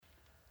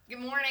Good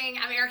morning.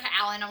 I'm Erica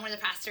Allen. I'm one of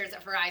the pastors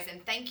at Horizon.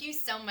 Thank you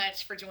so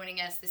much for joining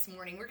us this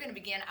morning. We're going to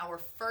begin our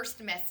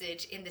first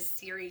message in the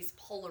series,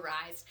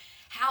 Polarized,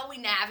 how we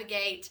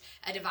navigate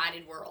a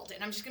divided world.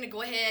 And I'm just going to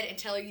go ahead and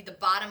tell you the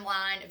bottom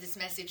line of this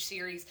message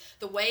series.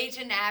 The way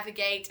to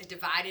navigate a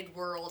divided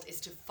world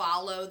is to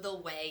follow the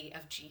way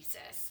of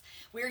Jesus.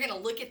 We're going to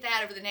look at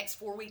that over the next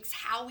 4 weeks,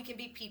 how we can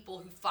be people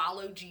who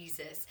follow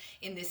Jesus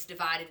in this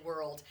divided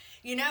world.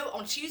 You know,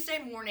 on Tuesday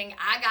morning,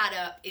 I got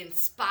up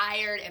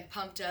inspired and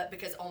pumped up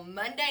because on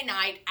Monday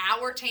night,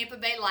 our Tampa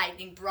Bay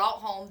Lightning brought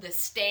home the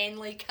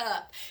Stanley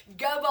Cup.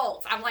 Go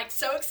Bolts! I'm like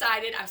so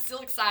excited. I'm still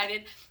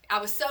excited. I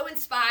was so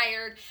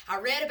inspired. I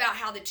read about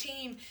how the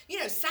team,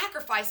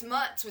 sacrificed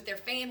months with their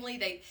family.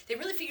 They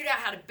really figured out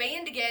how to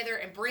band together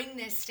and bring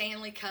this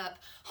Stanley Cup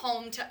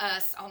home to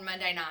us on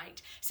Monday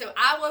night. So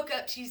I woke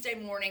up Tuesday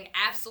morning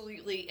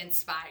absolutely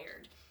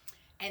inspired.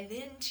 And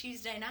then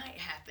Tuesday night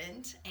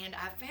happened, and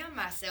I found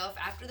myself,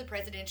 after the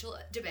presidential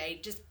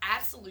debate, just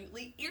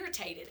absolutely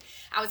irritated.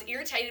 I was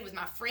irritated with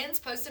my friends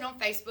posting on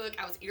Facebook.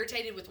 I was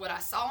irritated with what I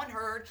saw and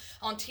heard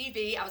on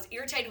TV. I was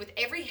irritated with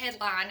every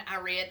headline I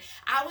read.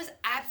 I was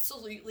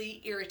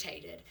absolutely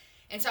irritated.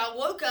 And so I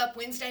woke up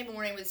Wednesday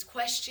morning with this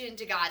question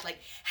to God, like,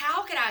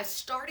 how could I have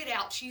started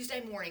out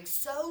Tuesday morning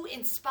so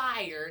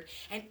inspired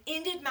and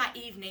ended my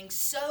evening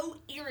so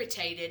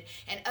irritated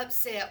and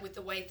upset with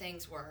the way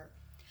things were?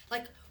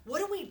 Like, what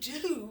do we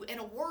do in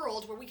a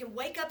world where we can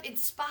wake up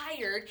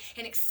inspired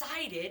and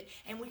excited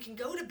and we can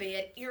go to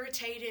bed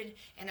irritated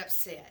and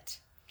upset?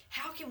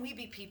 How can we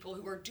be people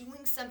who are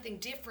doing something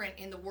different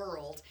in the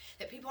world,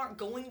 that people aren't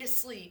going to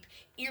sleep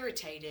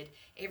irritated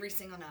every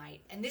single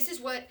night? And this is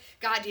what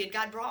God did.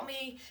 God brought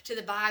me to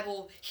the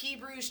Bible,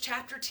 Hebrews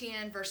chapter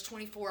 10, verse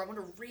 24. I want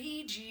to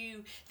read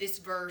you this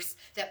verse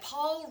that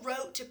Paul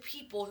wrote to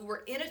people who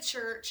were in a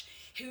church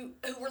who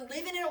were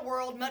living in a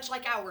world much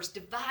like ours,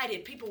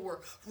 divided. People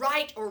were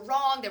right or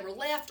wrong. They were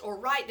left or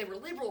right. They were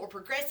liberal or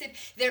progressive.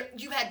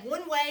 You had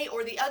one way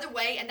or the other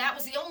way, and that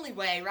was the only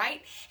way,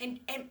 right?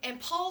 And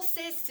Paul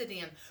says to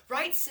them,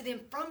 writes to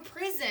them from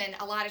prison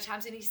a lot of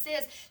times, and he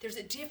says there's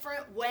a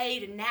different way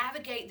to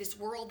navigate this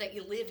world that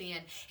you live in,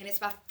 and it's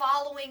by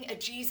following a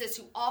Jesus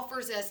who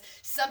offers us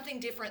something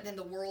different than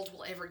the world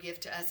will ever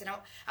give to us. And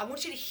I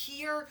want you to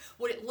hear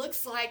what it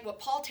looks like, what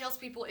Paul tells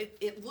people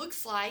it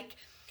looks like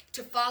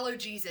to follow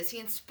Jesus. He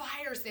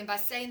inspires them by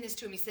saying this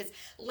to him. He says,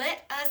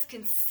 let us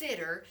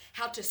consider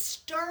how to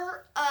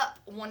stir up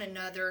one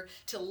another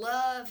to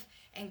love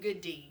and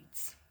good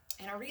deeds.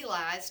 And I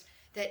realized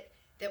that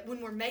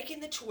when we're making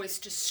the choice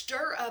to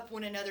stir up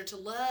one another to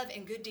love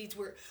and good deeds,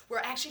 we're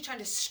actually trying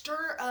to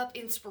stir up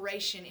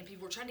inspiration in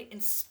people. We're trying to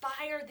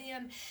inspire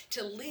them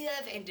to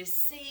live and to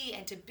see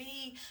and to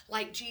be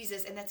like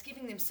Jesus, and that's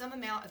giving them some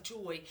amount of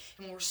joy.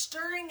 And when we're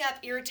stirring up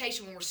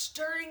irritation, when we're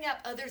stirring up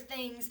other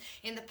things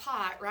in the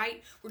pot,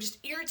 right, we're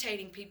just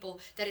irritating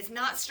people. That is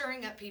not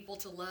stirring up people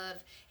to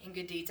love and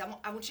good deeds.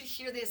 I want you to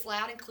hear this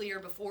loud and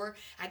clear before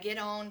I get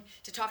on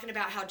to talking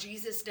about how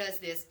Jesus does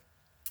this.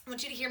 I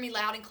want you to hear me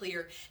loud and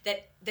clear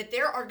that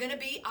there are going to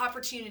be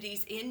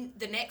opportunities in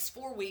the next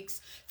 4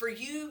 weeks for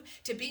you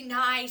to be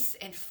nice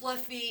and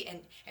fluffy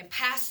and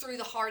pass through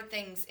the hard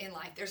things in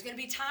life. There's going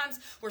to be times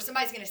where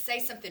somebody's going to say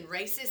something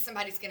racist,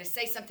 somebody's going to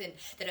say something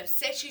that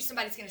upsets you,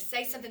 somebody's going to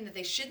say something that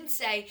they shouldn't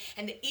say,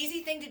 and the easy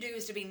thing to do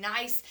is to be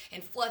nice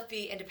and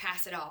fluffy and to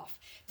pass it off.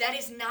 That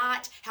is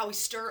not how we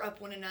stir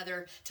up one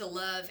another to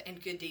love and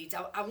good deeds.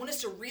 I want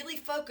us to really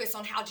focus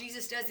on how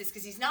Jesus does this,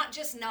 because he's not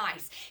just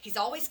nice. He's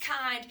always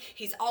kind.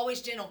 He's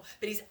always gentle,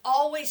 but he's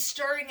always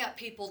stirring up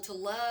people to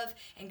love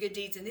and good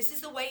deeds. And this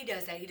is the way he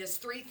does that. He does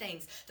 3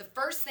 things. The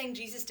first thing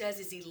Jesus does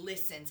is he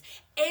listens.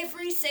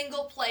 Every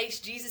single place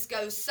Jesus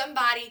goes,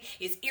 somebody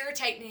is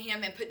irritating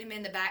him and putting him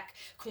in the back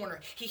corner.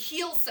 He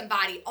heals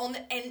somebody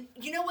and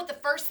you know what the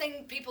first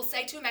thing people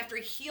say to him after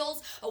he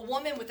heals a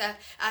woman with a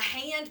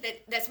hand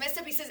that's messed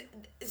up? He says,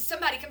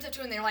 somebody comes up to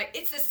him and they're like,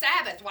 it's the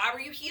Sabbath. Why were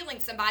you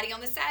healing somebody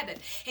on the Sabbath?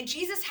 And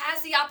Jesus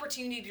has the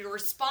opportunity to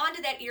respond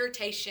to that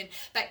irritation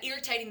by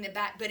irritating them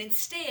back. But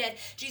instead,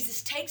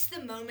 Jesus takes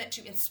the moment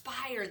to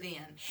inspire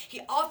them.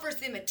 He offers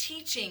them a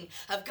teaching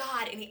of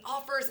God, and he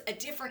offers a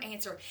different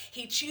answer.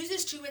 He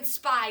chooses to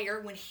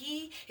inspire when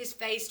he is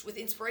faced with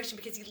inspiration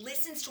because he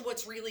listens to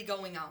what's really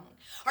going on.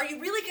 Are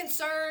you really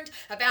concerned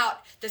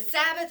about the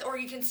Sabbath, or are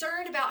you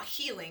concerned about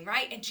healing,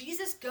 right? And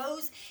Jesus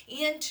goes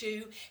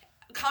into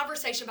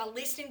conversation by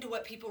listening to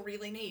what people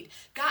really need.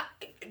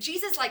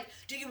 Jesus, like,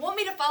 do you want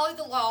me to follow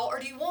the law, or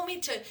do you want me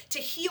to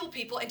heal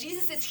people? And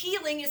Jesus says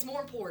healing is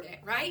more important,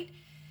 right?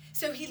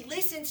 So he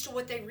listens to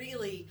what they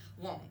really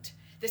want.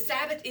 The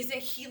Sabbath isn't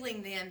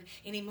healing them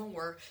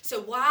anymore.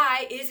 So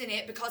why isn't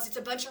it? Because it's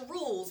a bunch of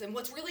rules, and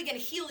what's really going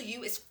to heal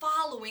you is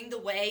following the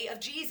way of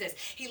Jesus.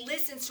 He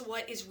listens to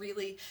what is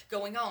really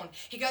going on.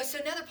 He goes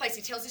to another place.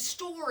 He tells his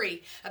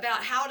story about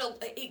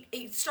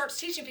he starts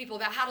teaching people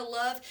about how to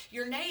love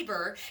your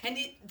neighbor, and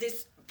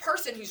this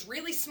person who's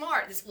really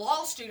smart, this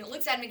law student,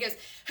 looks at him and goes,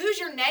 who's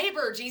your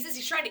neighbor, Jesus?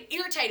 He's trying to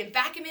irritate him,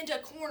 back him into a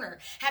corner,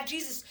 have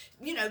Jesus,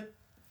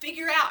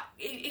 figure out,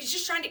 he's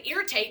just trying to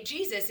irritate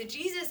Jesus. And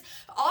Jesus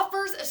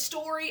offers a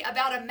story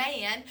about a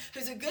man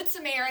who's a good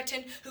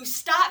Samaritan who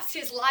stops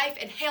his life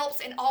and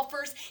helps and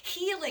offers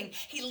healing.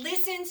 He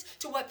listens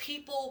to what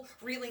people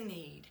really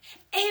need.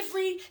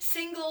 Every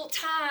single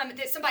time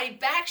that somebody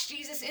backs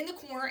Jesus in the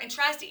corner and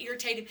tries to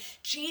irritate him,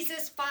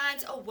 Jesus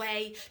finds a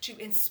way to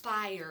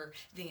inspire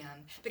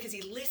them because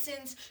he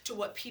listens to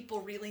what people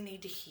really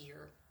need to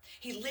hear.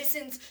 He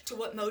listens to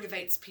what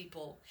motivates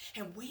people.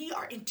 And we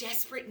are in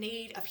desperate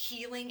need of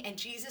healing, and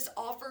Jesus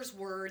offers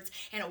words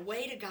and a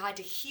way to God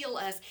to heal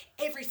us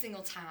every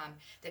single time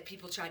that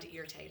people try to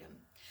irritate him.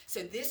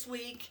 So this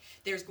week,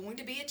 there's going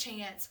to be a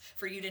chance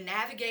for you to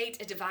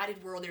navigate a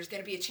divided world. There's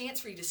going to be a chance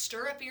for you to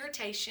stir up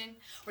irritation,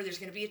 or there's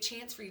going to be a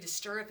chance for you to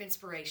stir up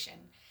inspiration.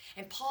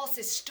 And Paul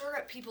says, stir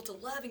up people to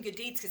love and good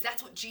deeds, because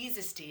that's what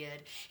Jesus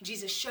did. And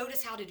Jesus showed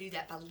us how to do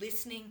that by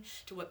listening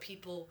to what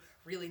people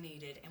really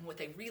needed. And what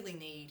they really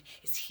need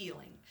is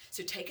healing.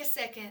 So take a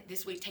second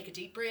this week, take a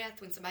deep breath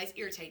when somebody's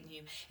irritating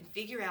you, and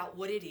figure out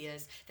what it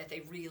is that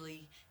they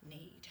really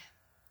need.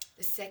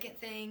 The second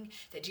thing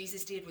that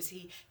Jesus did was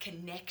he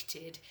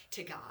connected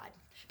to God,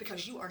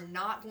 because you are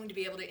not going to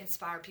be able to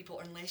inspire people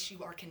unless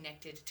you are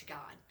connected to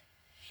God.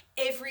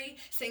 Every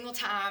single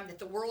time that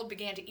the world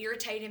began to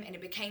irritate him and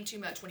it became too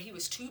much, when he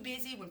was too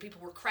busy, when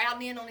people were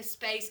crowding in on his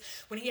space,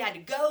 when he had to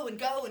go and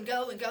go and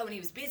go and go, and he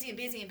was busy and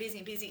busy and busy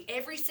and busy,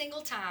 every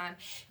single time,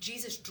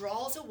 Jesus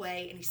draws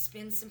away and he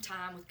spends some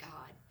time with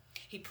God.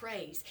 He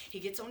prays. He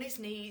gets on his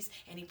knees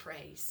and he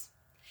prays.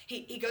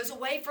 He goes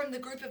away from the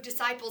group of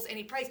disciples and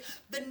he prays.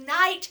 The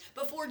night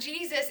before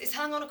Jesus is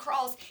hung on a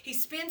cross, he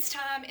spends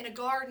time in a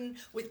garden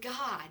with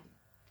God.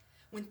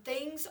 When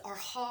things are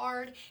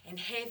hard and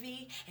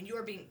heavy and you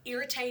are being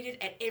irritated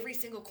at every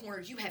single corner,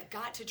 you have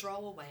got to draw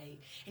away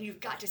and you've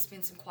got to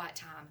spend some quiet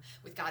time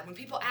with God. When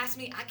people ask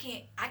me, I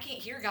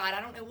can't hear God,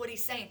 I don't know what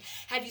he's saying.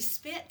 Have you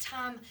spent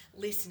time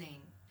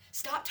listening?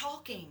 Stop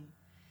talking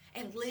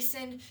and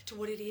listen to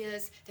what it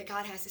is that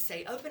God has to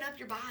say. Open up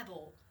your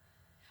Bible.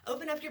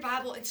 Open up your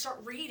Bible and start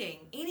reading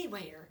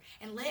anywhere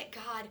and let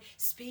God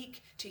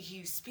speak to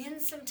you.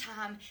 Spend some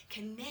time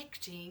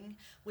connecting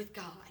with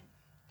God.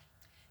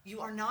 You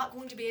are not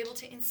going to be able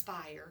to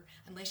inspire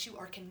unless you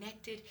are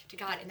connected to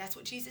God. And that's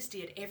what Jesus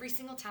did. Every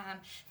single time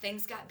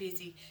things got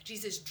busy,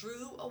 Jesus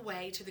drew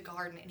away to the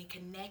garden and he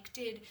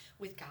connected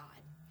with God.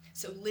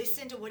 So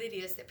listen to what it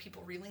is that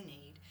people really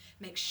need.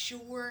 Make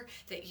sure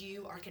that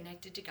you are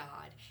connected to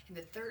God. And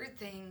the third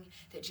thing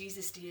that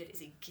Jesus did is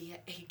he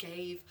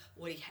gave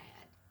what he had.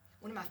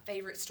 One of my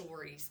favorite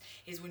stories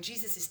is when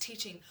Jesus is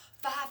teaching,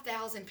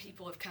 5,000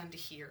 people have come to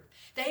hear.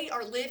 They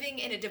are living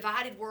in a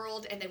divided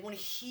world and they want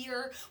to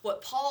hear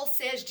what Paul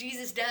says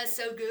Jesus does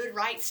so good,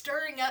 right?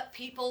 Stirring up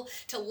people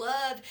to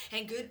love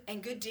and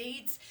good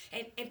deeds.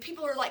 And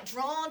people are like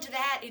drawn to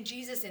that in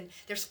Jesus. And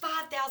there's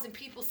 5,000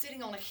 people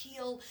sitting on a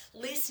hill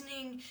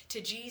listening to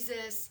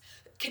Jesus,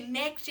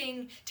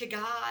 connecting to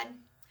God,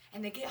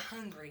 and they get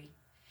hungry.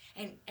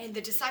 And the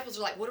disciples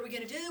are like, what are we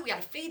going to do? We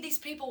got to feed these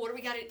people. What are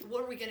we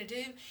going to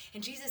do?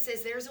 And Jesus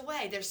says, there's a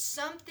way. There's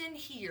something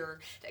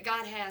here that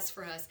God has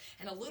for us.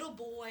 And a little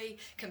boy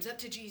comes up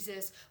to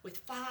Jesus with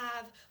 5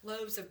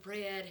 loaves of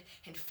bread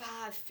and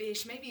 5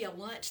 fish, maybe a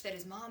lunch that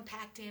his mom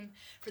packed him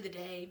for the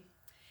day.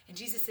 And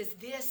Jesus says,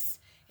 this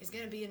is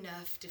going to be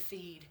enough to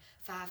feed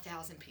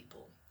 5,000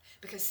 people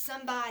because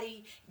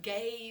somebody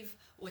gave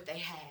what they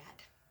had.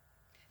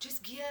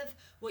 Just give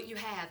what you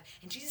have.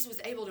 And Jesus was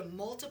able to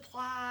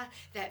multiply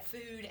that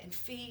food and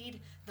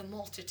feed the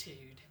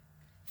multitude.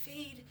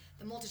 Feed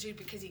the multitude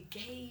because he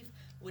gave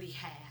what he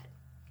had.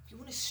 If you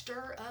want to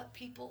stir up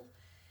people,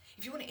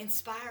 if you want to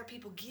inspire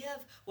people,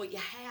 give what you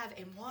have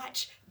and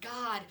watch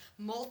God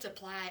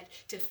multiply it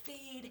to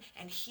feed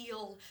and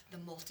heal the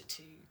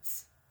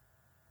multitudes.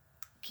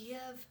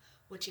 Give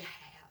what you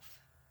have.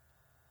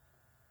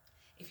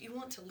 If you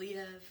want to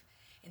live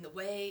in the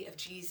way of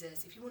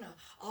Jesus, if you want to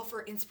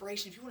offer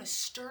inspiration, if you want to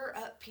stir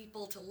up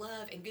people to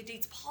love and good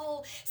deeds,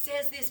 Paul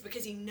says this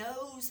because he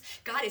knows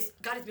God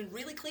has been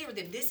really clear with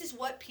them. This is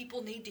what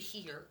people need to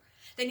hear.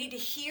 They need to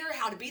hear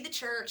how to be the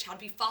church, how to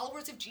be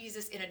followers of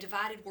Jesus in a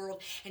divided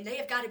world, and they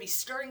have got to be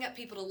stirring up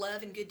people to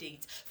love and good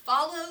deeds.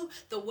 Follow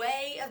the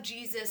way of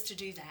Jesus to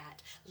do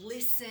that.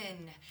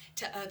 Listen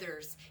to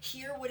others.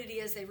 Hear what it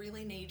is they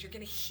really need. You're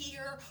going to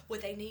hear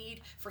what they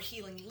need for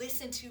healing.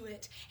 Listen to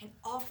it and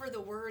offer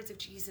the words of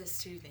Jesus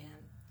to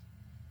them.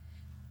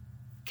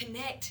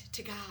 Connect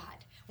to God.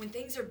 When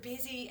things are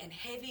busy and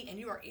heavy and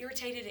you are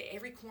irritated at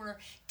every corner,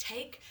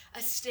 take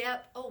a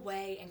step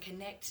away and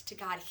connect to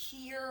God.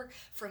 Hear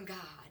from God.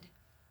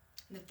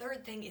 And the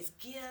third thing is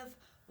give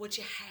what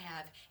you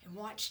have and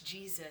watch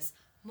Jesus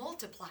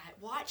multiply it.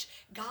 Watch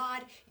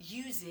God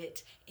use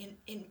it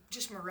in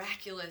just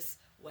miraculous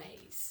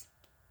ways.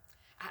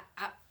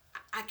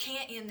 I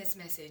can't end this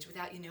message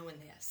without you knowing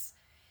this.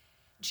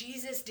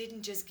 Jesus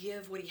didn't just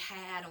give what he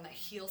had on that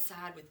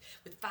hillside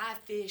with 5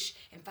 fish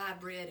and 5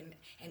 bread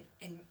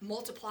and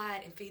multiply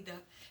it and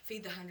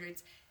feed the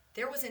hundreds.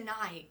 There was a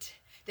night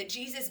that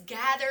Jesus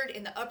gathered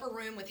in the upper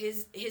room with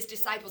his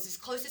disciples, his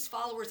closest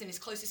followers and his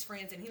closest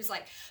friends. And he was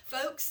like,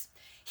 folks,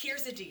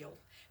 here's the deal.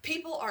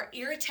 People are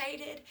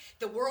irritated.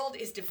 The world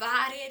is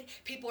divided.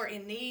 People are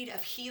in need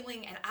of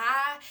healing. And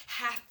I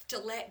have to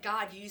let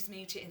God use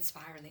me to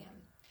inspire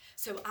them.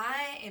 So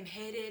I am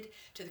headed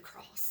to the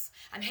cross.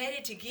 I'm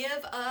headed to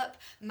give up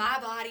my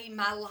body,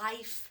 my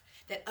life,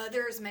 that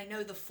others may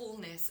know the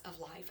fullness of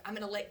life. I'm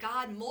going to let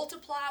God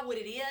multiply what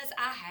it is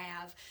I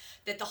have,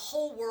 that the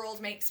whole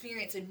world may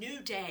experience a new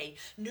day,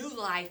 new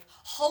life,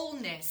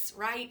 wholeness,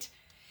 right?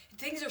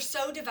 Things are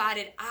so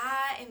divided.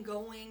 I am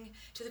going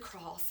to the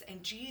cross,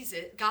 and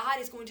God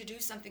is going to do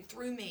something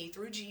through me,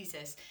 through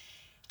Jesus,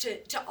 to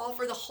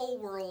offer the whole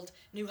world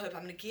new hope.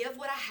 I'm going to give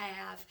what I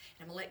have,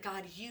 and I'm going to let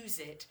God use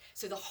it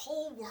so the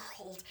whole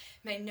world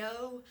may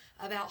know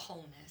about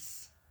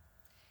wholeness.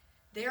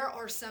 There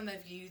are some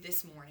of you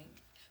this morning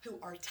who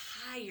are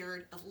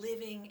tired of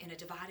living in a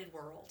divided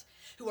world,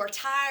 who are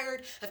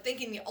tired of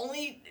thinking the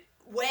only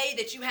way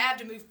that you have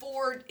to move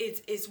forward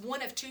is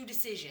one of two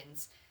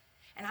decisions.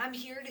 And I'm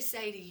here to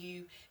say to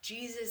you,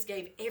 Jesus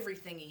gave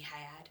everything he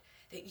had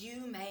that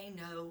you may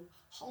know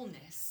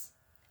wholeness.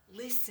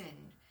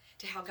 Listen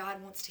to how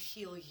God wants to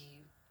heal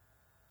you.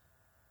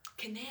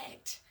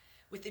 Connect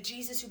with the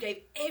Jesus who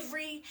gave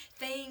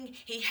everything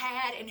he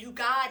had and who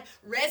God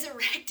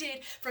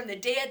resurrected from the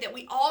dead that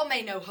we all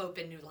may know hope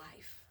and new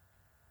life.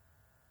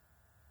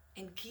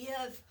 And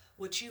give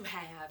what you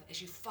have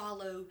as you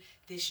follow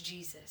this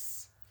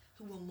Jesus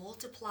who will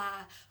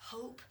multiply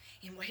hope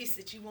in ways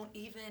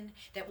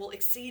that will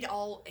exceed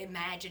all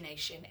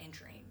imagination and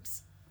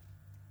dreams.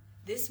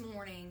 This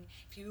morning,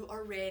 if you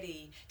are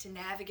ready to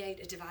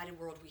navigate a divided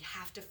world, we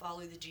have to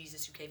follow the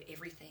Jesus who gave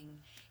everything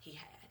he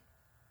had.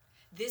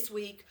 This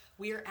week,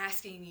 we are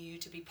asking you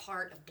to be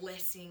part of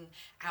blessing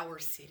our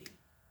city.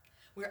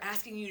 We're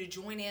asking you to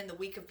join in the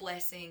week of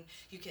blessing.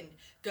 You can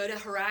go to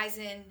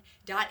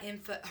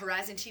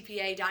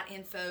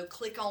horizontpa.info,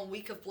 click on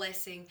Week of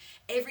Blessing.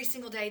 Every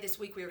single day this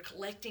week, we are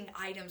collecting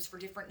items for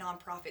different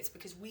nonprofits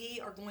because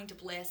we are going to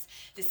bless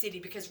the city.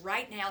 Because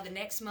right now, the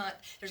next month,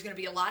 there's going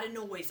to be a lot of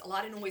noise.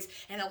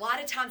 And a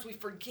lot of times we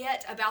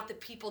forget about the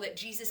people that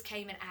Jesus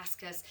came and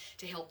asked us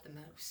to help the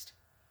most.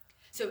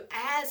 So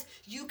as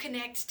you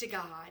connect to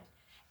God,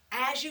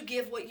 as you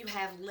give what you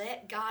have,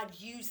 let God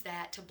use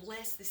that to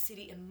bless the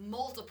city in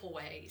multiple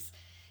ways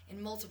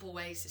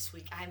this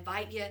week. I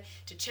invite you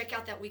to check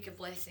out that Week of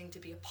Blessing, to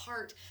be a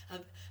part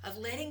of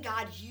letting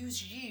God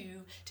use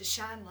you to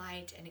shine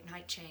light and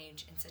ignite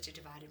change in such a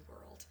divided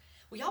world.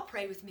 Will y'all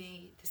pray with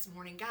me this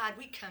morning? God,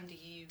 we come to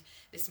you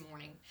this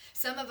morning.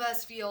 Some of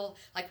us feel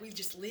like we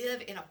just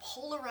live in a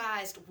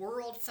polarized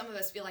world. Some of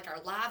us feel like our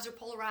lives are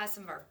polarized.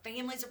 Some of our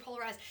families are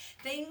polarized.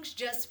 Things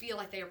just feel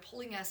like they are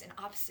pulling us in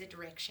opposite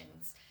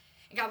directions.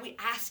 And God, we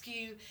ask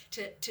you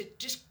to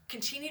just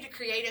continue to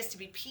create us to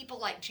be people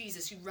like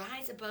Jesus who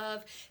rise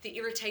above the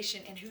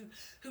irritation and who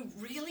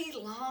really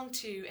long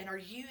to and are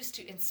used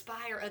to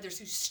inspire others,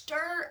 who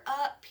stir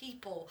up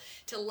people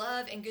to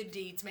love and good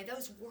deeds. May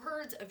those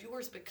words of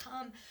yours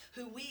become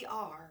who we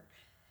are.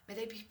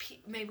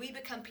 May we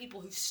become people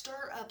who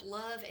stir up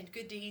love and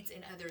good deeds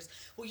in others.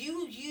 Will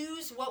you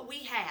use what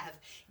we have?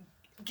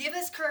 Give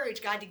us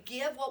courage, God, to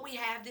give what we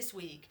have this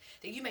week,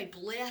 that you may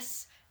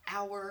bless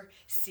our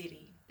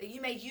city, that you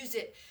may use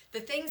it,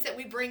 the things that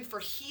we bring for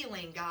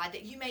healing, God,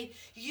 that you may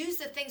use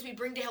the things we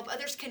bring to help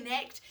others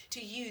connect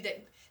to you,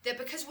 that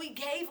because we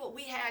gave what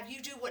we have, you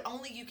do what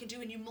only you can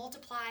do, and you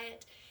multiply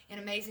it in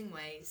amazing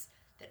ways,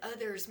 that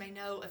others may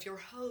know of your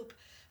hope,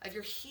 of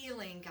your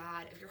healing,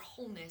 God, of your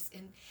wholeness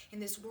in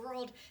this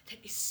world that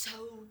is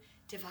so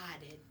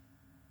divided.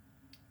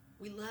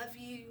 We love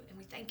you, and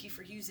we thank you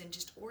for using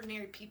just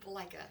ordinary people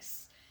like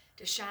us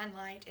to shine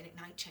light and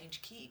ignite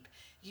change. Keep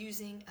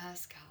using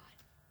us, God.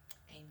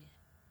 Amen.